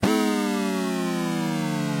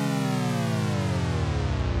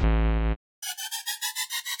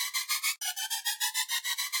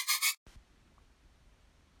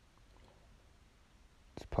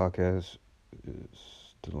podcast is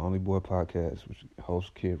the Lonely Boy Podcast, which hosts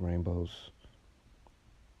Kid Rainbows,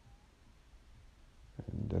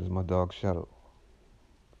 and that is my dog Shadow,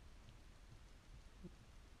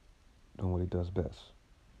 doing what he does best,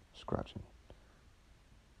 scratching.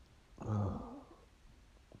 Uh,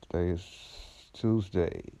 Today is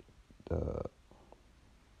Tuesday. The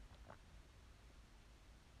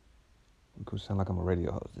it could sound like I'm a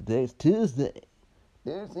radio host. Today is Tuesday.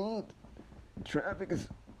 There's traffic is.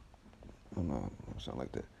 Oh no, it don't sound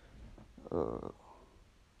like that. Uh,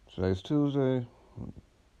 Today's Tuesday,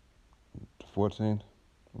 the 14th,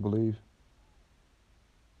 I believe.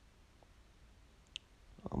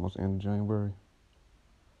 Almost end of January.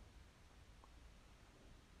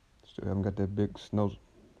 Still haven't got that big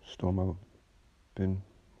snowstorm I've been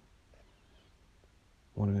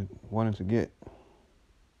wanting to get,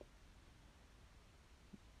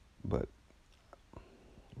 but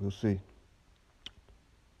we'll see.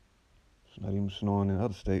 It's not even snowing in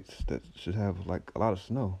other states that should have like a lot of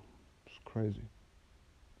snow. It's crazy.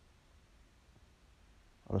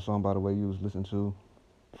 Other song, by the way, you was listening to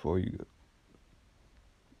before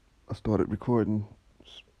I started recording.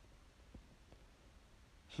 It's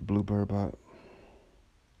a Bluebird by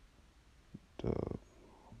the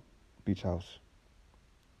Beach House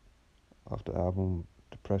off the album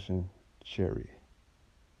Depression Cherry.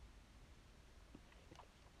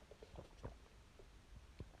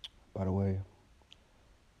 By the way,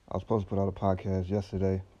 I was supposed to put out a podcast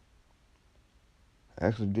yesterday. I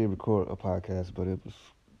actually did record a podcast, but it was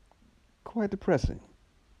quite depressing.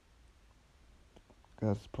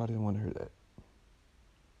 Guys probably didn't want to hear that.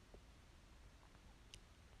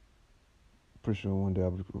 Pretty sure one day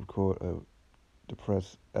I'll record a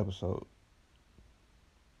depressed episode.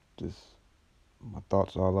 Just my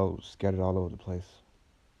thoughts scattered all over the place.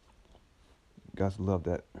 Guys love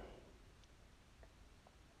that.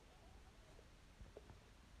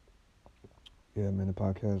 Yeah, man, the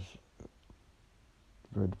podcast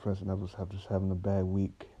very depressing. I was just having a bad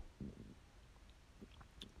week.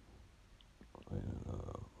 And,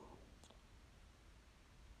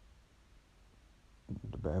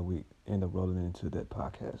 the bad week ended up rolling into that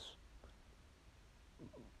podcast.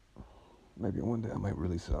 Maybe one day I might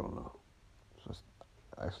release it. I don't know. So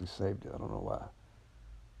I actually saved it. I don't know why.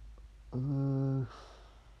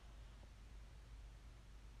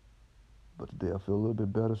 But today I feel a little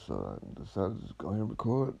bit better, so I decided to just go ahead and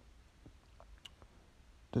record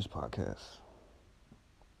this podcast.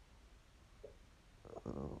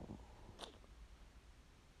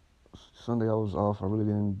 Sunday I was off. I really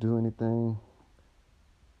didn't do anything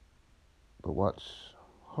but watch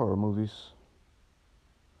horror movies.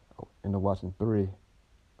 I ended up watching 3.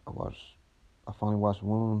 I finally watched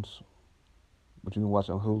Wounds, but you can watch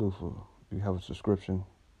it on Hulu if you have a subscription.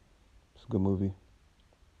 It's a good movie.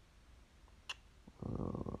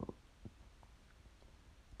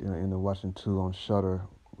 Then I ended up watching 2 on Shudder,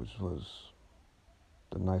 which was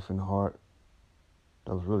The Knife in the Heart.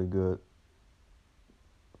 That was really good.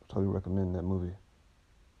 I totally recommend that movie.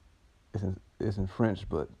 It's in French,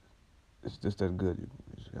 but it's just that good. You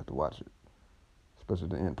just have to watch it, especially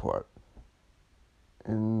the end part.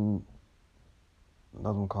 And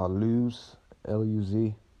another one called Luz,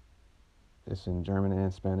 Luz. It's in German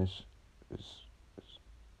and Spanish. It's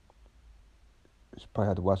you probably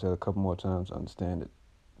have to watch that a couple more times to understand it.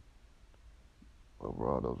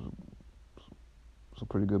 Overall, those are some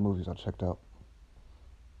pretty good movies I checked out.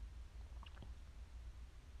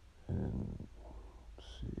 And let's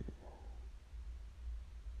see,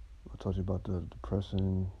 I told you about the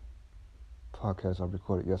depressing podcast I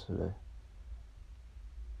recorded yesterday.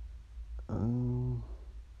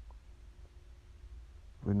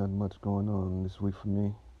 Really not much going on this week for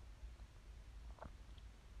me.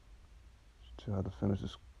 Still have to finish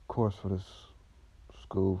this course for this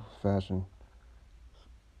school fashion.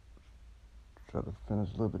 Try to finish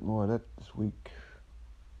a little bit more of that this week.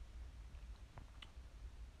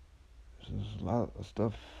 There's a lot of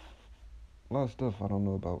stuff I don't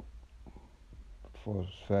know about as far as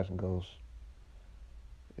fashion goes.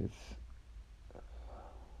 It's a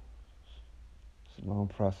long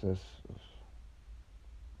process of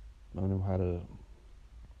learning how to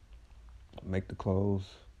make the clothes,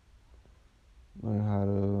 learning how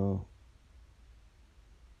to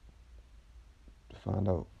find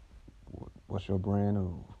out what's your brand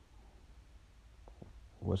or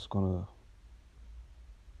what's gonna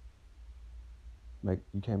make.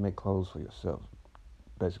 You can't make clothes for yourself.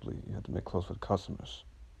 Basically, you have to make clothes for the customers.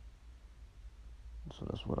 So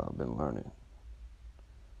that's what I've been learning.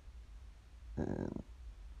 And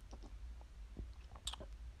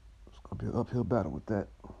it's gonna be an uphill battle with that.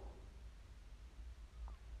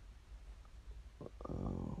 Uh,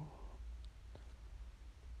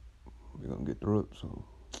 we're gonna get through it, so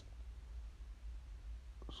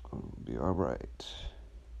it's gonna be all right.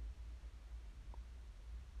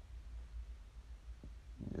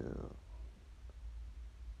 Yeah.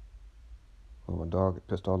 Well, my dog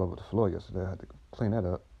pissed all over the floor yesterday. I had to clean that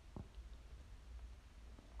up.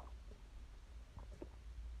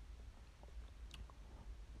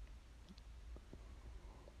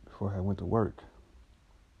 Before I went to work.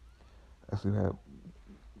 Actually, had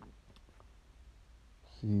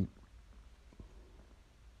see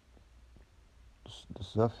the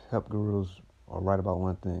self-help gurus are right about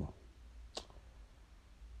one thing.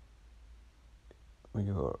 When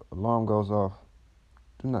your alarm goes off,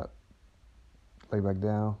 do not lay back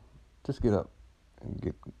down. Just get up and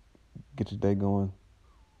get your day going.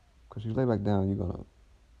 Cause you lay back down, you're gonna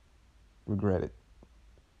regret it.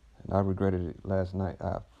 And I regretted it last night.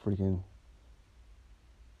 I freaking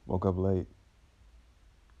woke up late.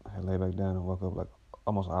 I had lay back down and woke up like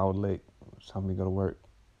almost an hour late. It's time for me to go to work.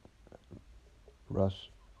 Rush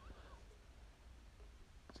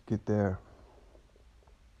to get there.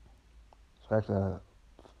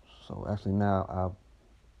 So actually now I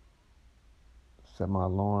set my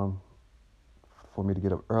alarm for me to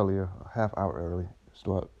get up earlier, a half hour early.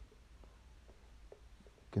 Start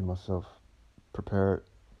getting myself prepared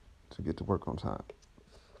to get to work on time.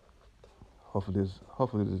 Hopefully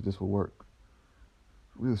this will work.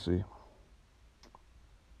 We'll see.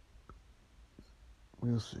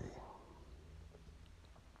 We'll see.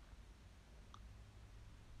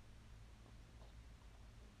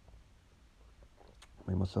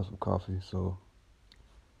 Made myself some coffee, so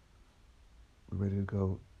we're ready to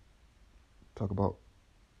go talk about.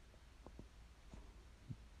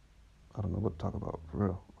 I don't know what to talk about for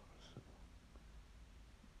real.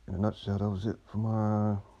 In a nutshell, that was it for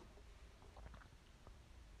my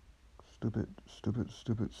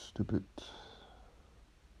stupid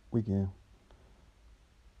weekend.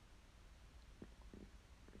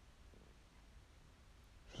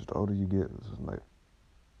 Just the older you get, it's just like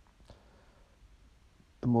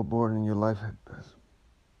the more boring your life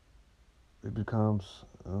it becomes,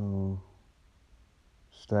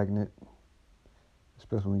 stagnant,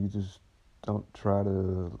 especially when you just don't try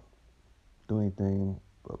to do anything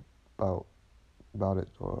about it,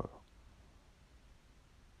 or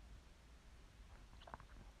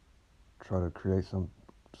try to create some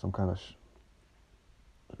kind of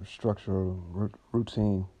structure or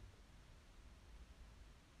routine.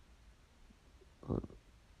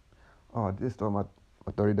 Oh, I did start my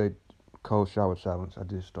 30-day cold shower challenge. I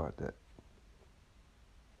did start that.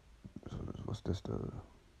 So what's this?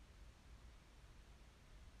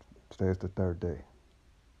 Today is the third day.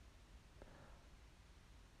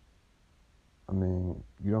 I mean,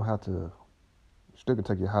 you don't have to. You still can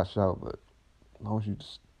take your hot shower, but as long as you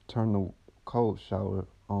just turn the cold shower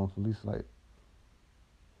on for at least like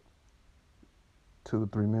 2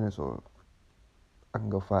 to 3 minutes, or I can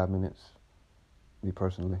go 5 minutes. Me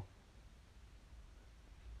personally,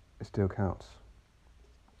 it still counts.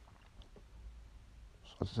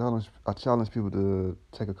 So I challenge people to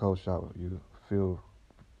take a cold shower. You feel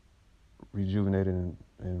rejuvenated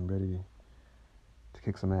and ready to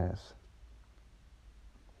kick some ass.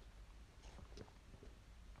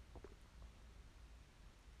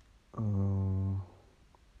 I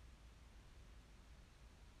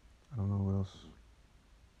don't know what else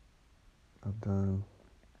I've done.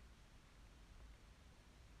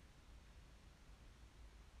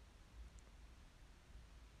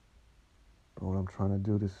 But what I'm trying to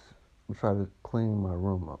do I'm trying to clean my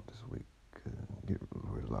room up this week and get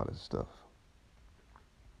rid of a lot of stuff.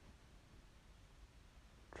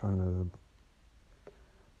 Trying to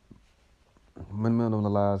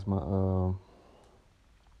minimalize my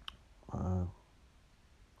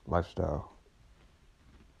lifestyle.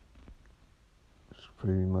 It's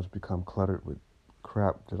pretty much become cluttered with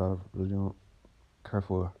crap that I really don't care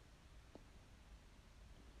for.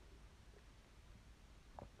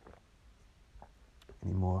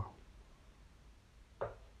 Anymore.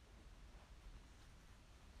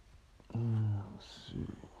 Let's see.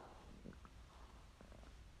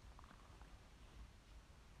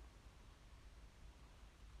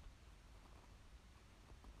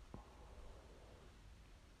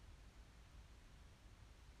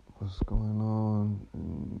 What's going on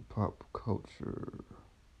in pop culture?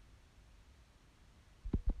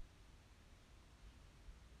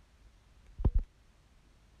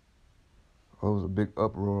 There was a big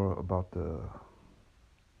uproar about the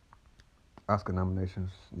Oscar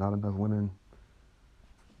nominations. Not enough women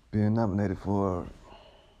being nominated for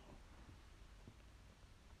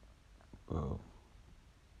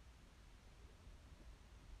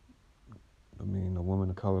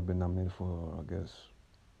Color been nominated for, I guess,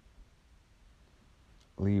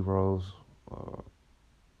 lead roles. Uh,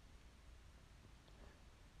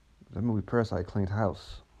 that movie Parasite cleaned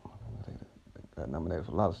house. I think they got nominated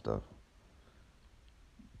for a lot of stuff.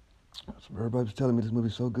 So everybody was telling me this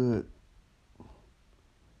movie's so good.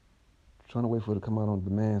 Trying to wait for it to come out on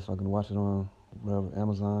demand so I can watch it on whatever,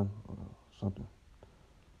 Amazon or something.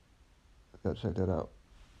 Gotta check that out.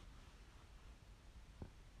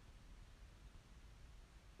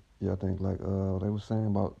 Yeah, I think like they were saying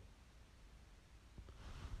about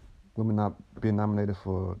women not being nominated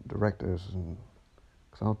for directors, and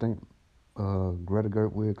cause I don't think Greta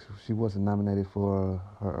Gerwig, she wasn't nominated for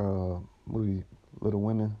her movie Little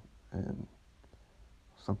Women and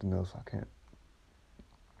something else I can't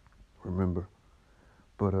remember.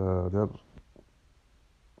 But there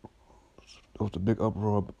was a big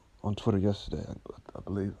uproar on Twitter yesterday, I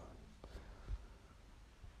believe.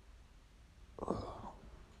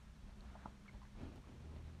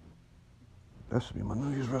 That should be my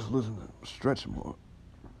New Year's resolution, to stretch more.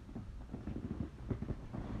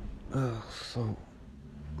 So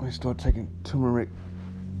let me start taking turmeric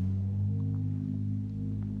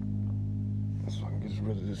so I can get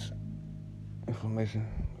rid of this inflammation.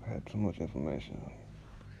 I had too much inflammation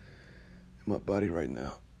in my body right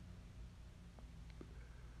now.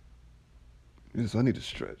 Yes, I need to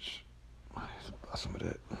stretch. I need to buy some of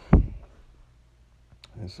that.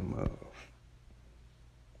 And some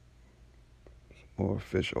more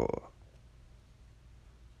fish oil.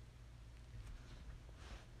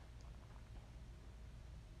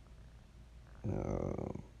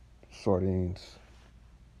 Sardines.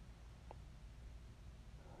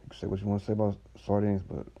 You can say what you want to say about sardines,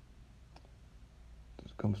 but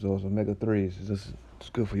it comes to those omega-3s. It's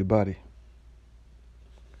good for your body.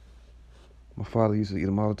 My father used to eat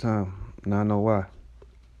them all the time. Now I know why.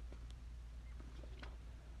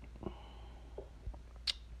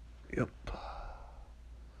 Yep.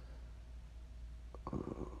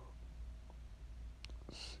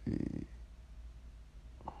 Let's see.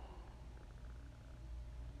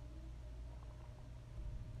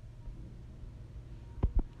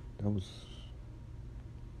 That was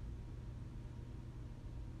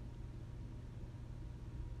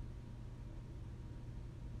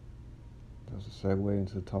a segue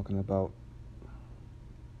into talking about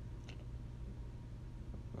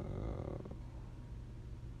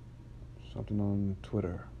something on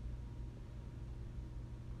Twitter.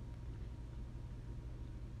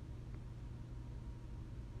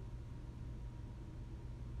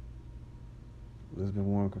 Elizabeth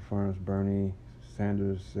Warren confirms Bernie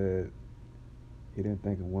Sanders said he didn't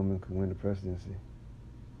think a woman could win the presidency.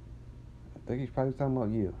 I think he's probably talking about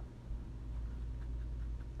you.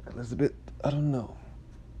 Elizabeth, I don't know.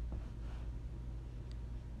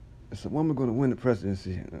 Is a woman going to win the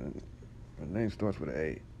presidency? Her name starts with an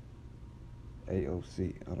A.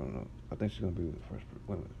 AOC. I don't know. I think she's going to be the first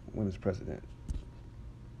women's president.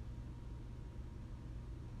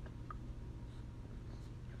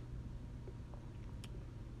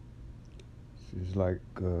 She's like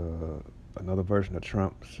another version of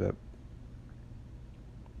Trump, except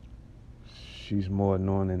she's more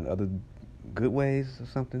known in other good ways or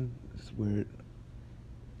something. It's weird.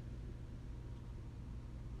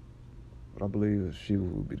 But I believe that she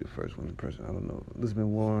will be the first woman president. I don't know. Elizabeth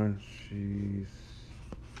Warren,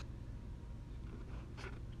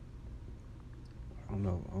 I don't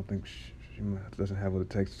know. I don't think she doesn't have what it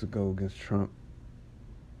takes to go against Trump.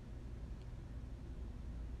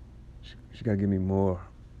 She got to give me more.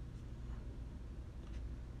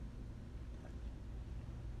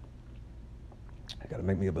 You got to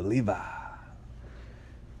make me a believer.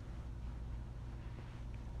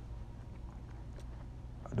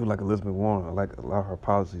 I do like Elizabeth Warren. I like a lot of her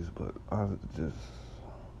policies, but I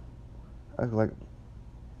like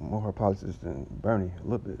more her policies than Bernie a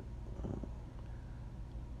little bit.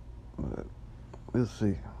 But we'll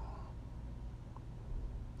see.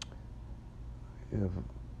 If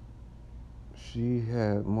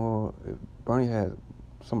Bernie had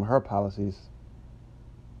some of her policies,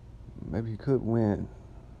 maybe he could win.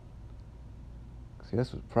 See,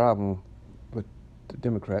 that's the problem with the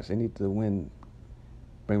Democrats. They need to win,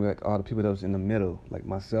 bring back all the people that was in the middle, like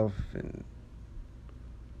myself and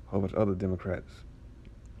a whole bunch of other Democrats.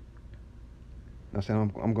 Not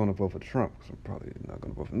saying I'm going to vote for Trump, because I'm probably not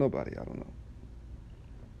going to vote for nobody. I don't know.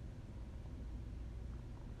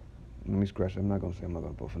 Let me scratch it. I'm not going to say I'm not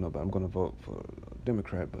going to vote for nobody. I'm going to vote for a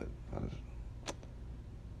Democrat, but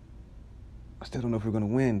I still don't know if we're going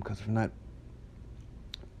to win, because if not,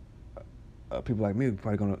 people like me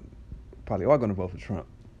probably are going to vote for Trump.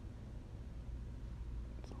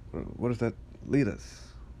 So where does that lead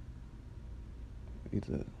us? need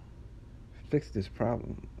to fix this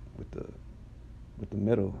problem with the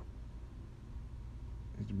middle.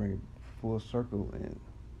 Need to bring it full circle and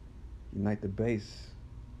unite the base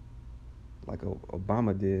like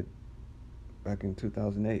Obama did back in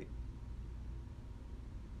 2008.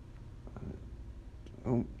 I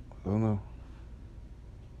don't know.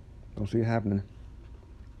 Don't see it happening.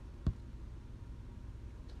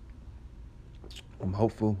 I'm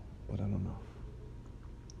hopeful, but I don't know.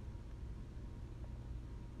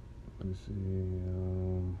 Let me see.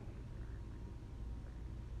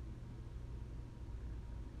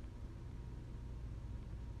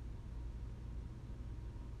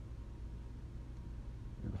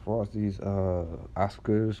 As far as these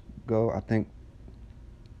Oscars go, I think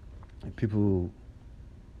people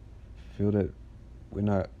feel that we're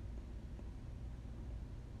not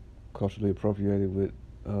culturally appropriated with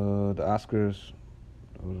the Oscars,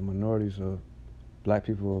 or the minorities, or black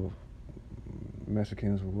people, or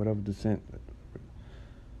Mexicans, or whatever descent,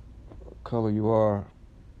 color you are,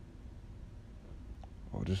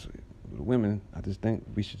 or just women. I just think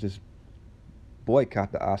we should just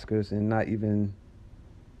boycott the Oscars and not even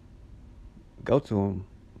go to them,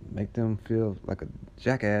 make them feel like a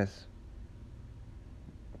jackass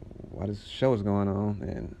while this show is going on,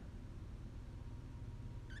 and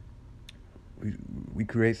we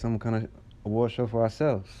create some kind of award show for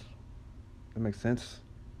ourselves. That makes sense.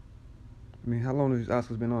 I mean, how long have these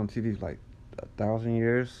Oscars been on TV? Like 1,000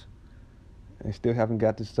 years, and they still haven't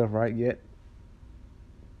got this stuff right yet.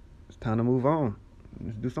 It's time to move on.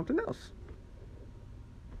 Let's do something else.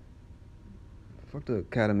 Fuck the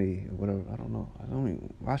Academy or whatever. I don't know. I don't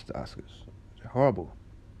even watch the Oscars. They're horrible.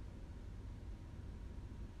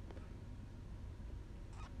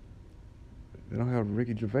 They don't have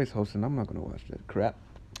Ricky Gervais hosting. I'm not gonna watch that crap.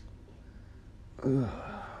 Ugh.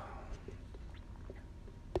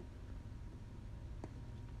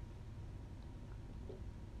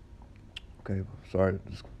 Okay, sorry.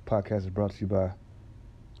 This podcast is brought to you by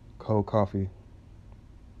cold coffee.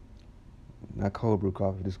 Not cold brew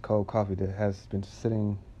coffee. This cold coffee that has been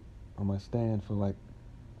sitting on my stand for like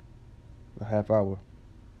a half hour.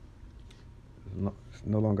 It's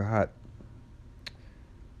no longer hot.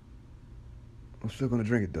 I'm still gonna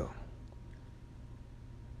drink it though.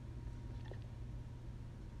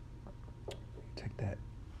 Take that,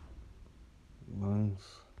 lungs.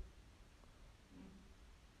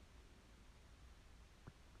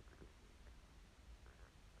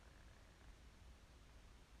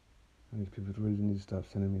 These people really need to stop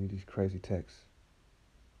sending me these crazy texts.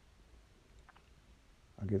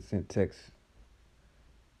 I get sent texts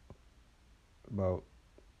about,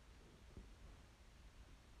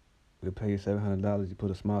 we'll pay you $700, you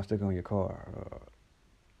put a small sticker on your car.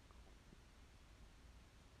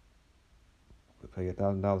 We'll pay you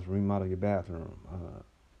 $1,000 to remodel your bathroom.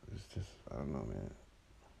 It's just, I don't know, man.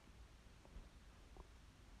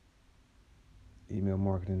 Email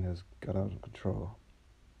marketing has got out of control.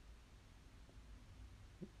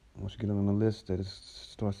 Once you get on the list, they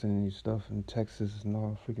just start sending you stuff in Texas and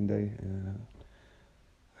all freaking day, and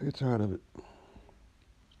I get tired of it.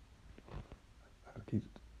 I keep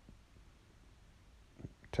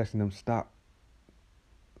texting them stop.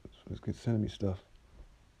 So just keep sending me stuff.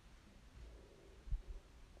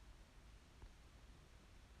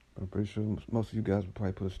 But I'm pretty sure most of you guys would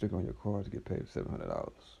probably put a sticker on your car to get paid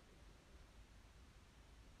 $700.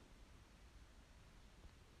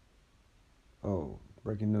 Oh,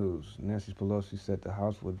 breaking news. Nancy Pelosi said the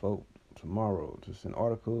House would vote tomorrow to send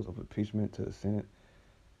articles of impeachment to the Senate,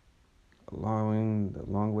 allowing the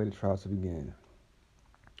long-awaited trials to begin.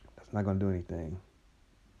 That's not going to do anything.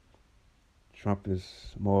 Trump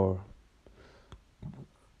is more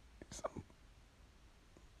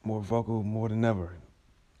vocal more than ever.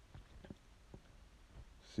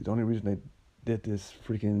 See, the only reason they did this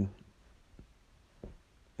freaking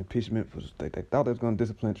impeachment was they thought they was going to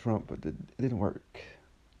discipline Trump, but it didn't work.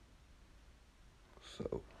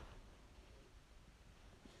 So,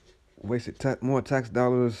 wasted more tax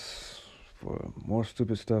dollars for more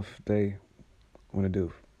stupid stuff they want to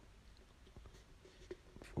do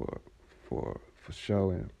for show,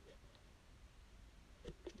 and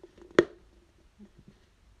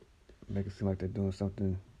make it seem like they're doing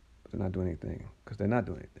something, but they're not doing anything, because they're not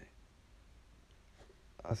doing anything.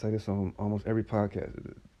 I say this on almost every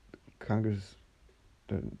podcast. Congress,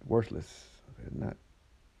 they're worthless. They're not,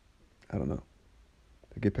 I don't know.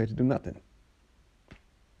 They get paid to do nothing.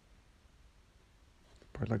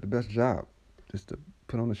 Probably like the best job, just to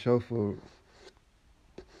put on a show for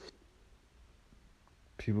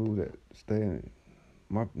people that stay in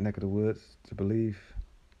my neck of the woods to believe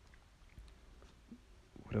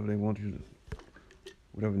whatever they want you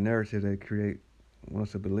whatever narrative they create want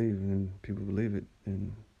us to believe, and people believe it,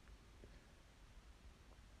 and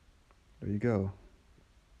there you go.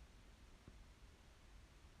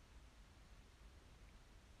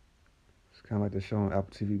 It's kind of like the show on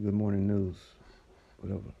Apple TV, Good Morning News,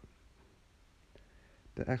 whatever.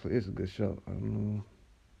 That actually is a good show. I don't know.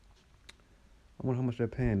 I wonder how much they're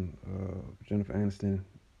paying Jennifer Aniston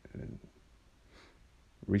and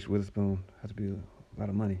Reese Witherspoon. Has to be a lot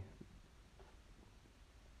of money.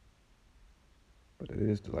 But it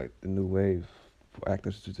is like the new wave for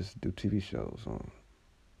actors to just do TV shows on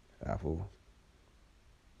Apple,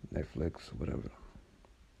 Netflix, whatever.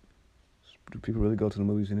 Do people really go to the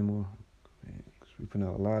movies anymore? Man, 'cause we put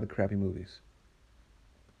out a lot of crappy movies.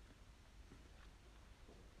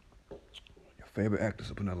 Your favorite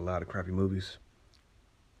actors are putting out a lot of crappy movies.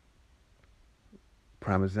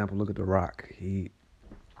 Prime example, look at The Rock. He's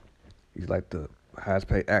like the highest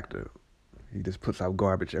paid actor. He just puts out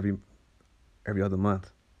garbage every other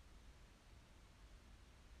month.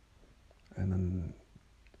 And then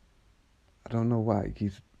I don't know why he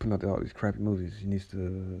keeps putting out all these crappy movies. He needs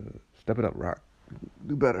to step it up, Rock.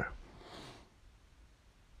 Do better.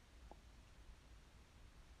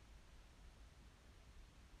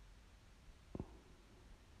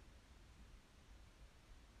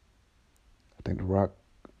 I think The Rock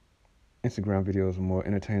Instagram videos are more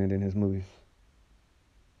entertaining than his movies.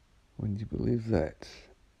 Wouldn't you believe that?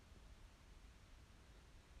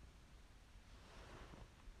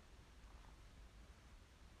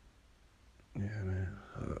 Yeah, man.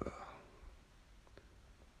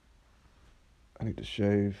 I need to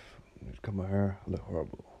shave. I need to cut my hair. I look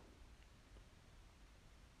horrible.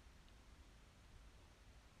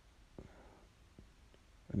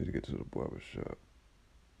 I need to get to the barber shop.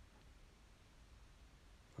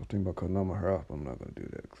 I was thinking about cutting all my hair off, but I'm not going to do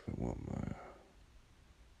that because I want my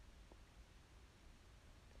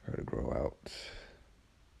hair to grow out.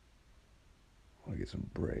 I want to get some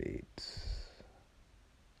braids.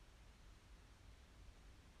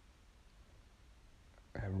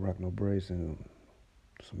 I haven't rocked no braids in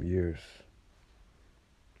some years.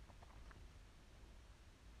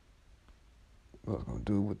 What I was going to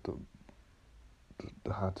do with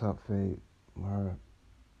the high top fade, my hair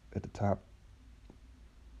at the top,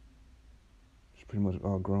 it's pretty much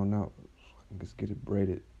all grown out. So I can just get it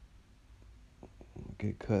braided,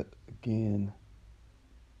 get cut again.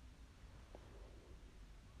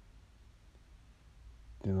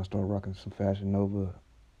 Then I start rocking some Fashion Nova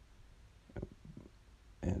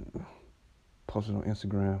and post it on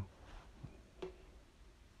Instagram.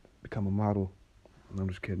 Become a model. No, I'm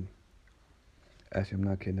just kidding. Actually, I'm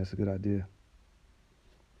not kidding. That's a good idea.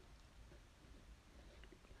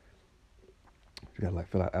 You gotta like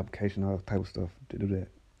fill out application, all that type of stuff to do that.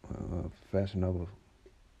 Fashion Nova.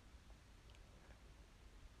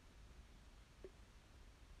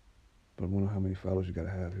 But I wonder how many followers you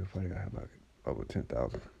gotta have. You probably gotta have like over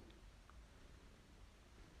 10,000.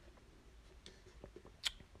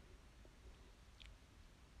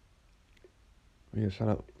 Yeah, shout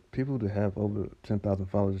out people that have over 10,000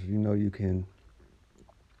 followers. You know you can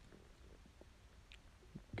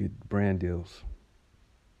get brand deals.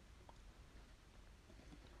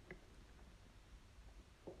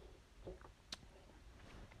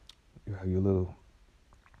 You have your little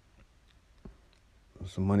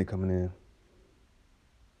some money coming in.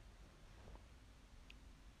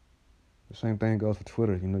 The same thing goes for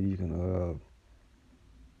Twitter. You know you can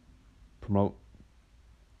promote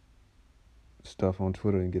stuff on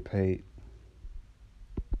Twitter and get paid.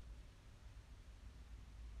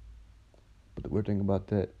 But the weird thing about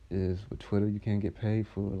that is with Twitter you can't get paid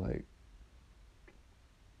for like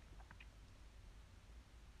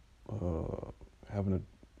having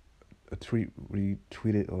a tweet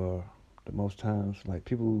retweeted or the most times. Like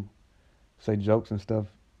people who say jokes and stuff,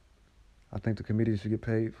 I think the comedians should get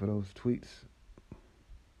paid for those tweets,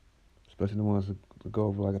 especially the ones that go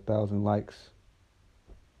over like 1,000 likes.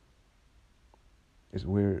 It's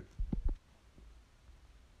weird.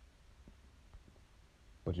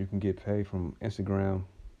 But you can get paid from Instagram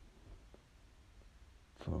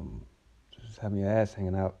from just having your ass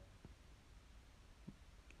hanging out.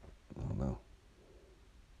 I don't know.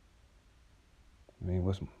 I mean,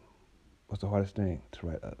 what's the hardest thing? To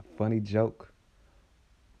write a funny joke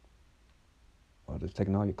or just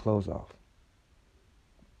taking all your clothes off?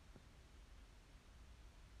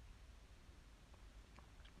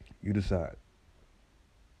 You decide.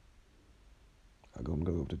 I'm gonna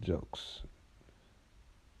go with the jokes.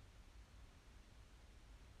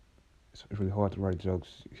 It's really hard to write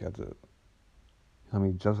jokes. You have to. How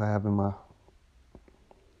many jokes I have in my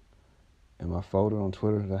folder on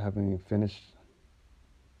Twitter that I haven't even finished?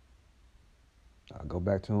 go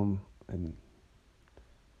back to them and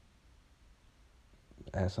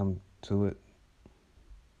add something to it.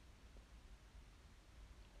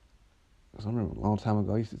 Cause I remember a long time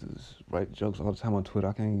ago, I used to just write jokes all the time on Twitter.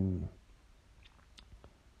 I can't even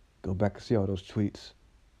go back and see all those tweets.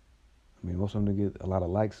 I mean, most of them get a lot of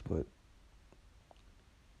likes, but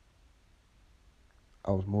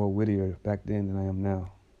I was more wittier back then than I am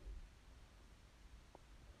now.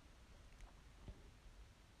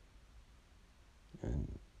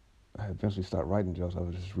 And I eventually started writing jokes. I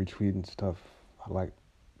was just retweeting stuff I liked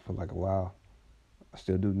for like a while. I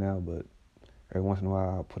still do now, but every once in a while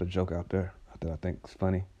I'll put a joke out there that I think is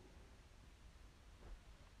funny.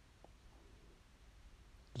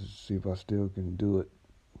 Just see if I still can do it.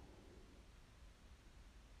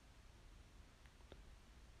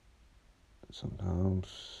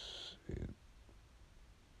 Sometimes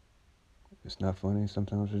it's not funny,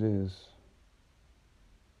 sometimes it is.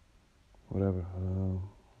 Whatever.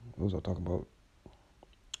 What was I talking about?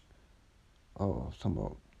 Oh, I was talking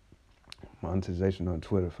about monetization on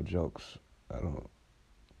Twitter for jokes. I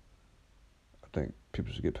think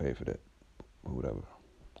people should get paid for that, or whatever.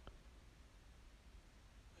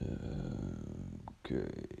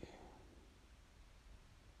 Okay.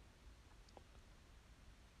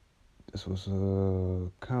 This was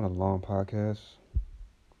a kind of long podcast,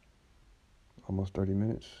 almost 30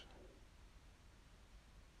 minutes.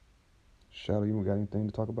 Shadow, you got anything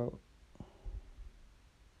to talk about?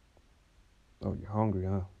 Oh, you're hungry,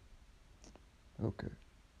 huh? Okay.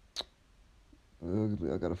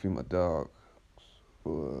 I gotta feed my dog.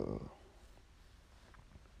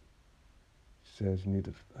 Says I need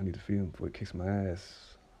to feed him before he kicks my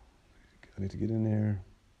ass. I need to get in there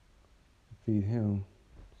and feed him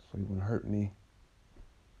so he won't hurt me.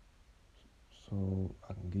 So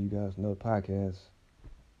I can give you guys another podcast.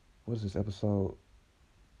 What is this, episode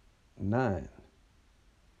 9?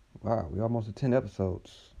 Wow, we almost at 10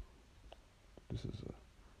 episodes. This is a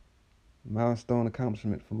milestone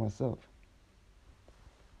accomplishment for myself.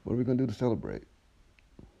 What are we gonna do to celebrate?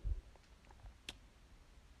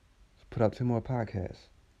 Let's put out 10 more podcasts.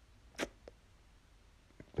 I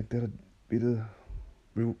think that'll be the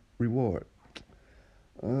reward.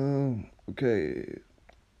 Okay.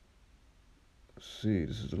 Let's see,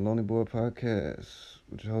 this is the Lonely Boy Podcast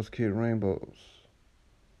with your host, Kid Rainbows.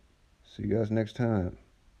 See you guys next time.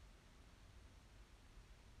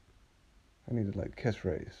 I need to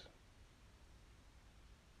catchphrase.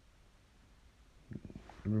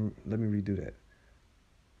 Let me redo that.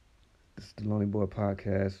 This is the Lonely Boy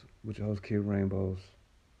Podcast with your host, Kid Rainbows.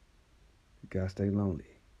 You gotta stay lonely.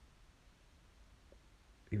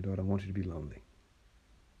 Even though I don't want you to be lonely.